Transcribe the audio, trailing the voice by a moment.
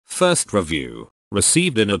first review,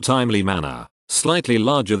 received in a timely manner, slightly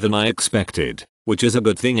larger than I expected, which is a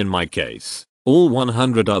good thing in my case. All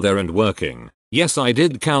 100 are there and working. Yes, I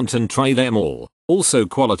did count and try them all. Also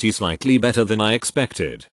quality slightly better than I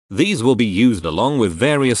expected. These will be used along with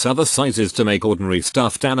various other sizes to make ordinary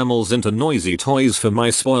stuffed animals into noisy toys for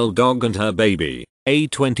my spoiled dog and her baby. A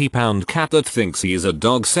 20-pound cat that thinks he is a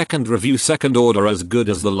dog. Second review, second order as good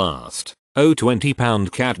as the last. Oh,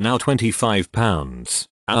 20-pound cat now 25 pounds.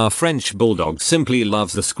 Our French bulldog simply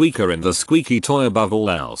loves the squeaker and the squeaky toy above all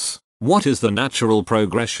else. What is the natural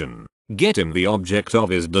progression? Get him the object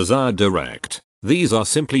of his desire direct. These are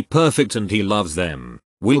simply perfect and he loves them.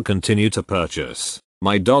 We'll continue to purchase.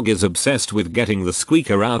 My dog is obsessed with getting the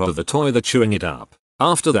squeaker out of the toy, the chewing it up.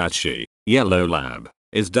 After that she, yellow lab,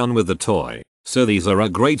 is done with the toy. So these are a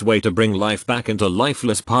great way to bring life back into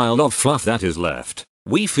lifeless pile of fluff that is left.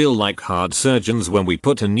 We feel like hard surgeons when we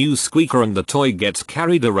put a new squeaker and the toy gets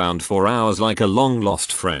carried around for hours like a long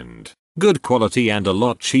lost friend. Good quality and a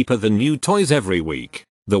lot cheaper than new toys every week.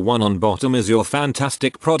 The one on bottom is your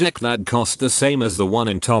fantastic product that costs the same as the one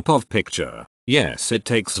in top of picture. Yes, it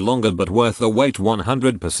takes longer but worth the wait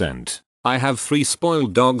 100%. I have 3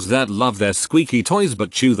 spoiled dogs that love their squeaky toys but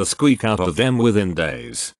chew the squeak out of them within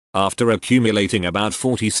days. After accumulating about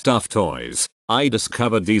 40 stuffed toys, I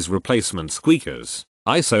discovered these replacement squeakers.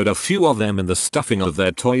 I sewed a few of them in the stuffing of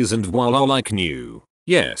their toys and voila, like new.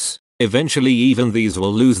 Yes, eventually even these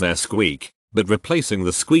will lose their squeak, but replacing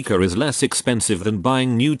the squeaker is less expensive than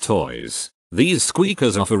buying new toys. These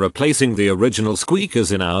squeakers offer replacing the original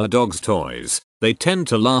squeakers in our dog's toys. They tend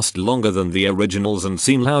to last longer than the originals and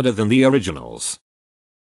seem louder than the originals.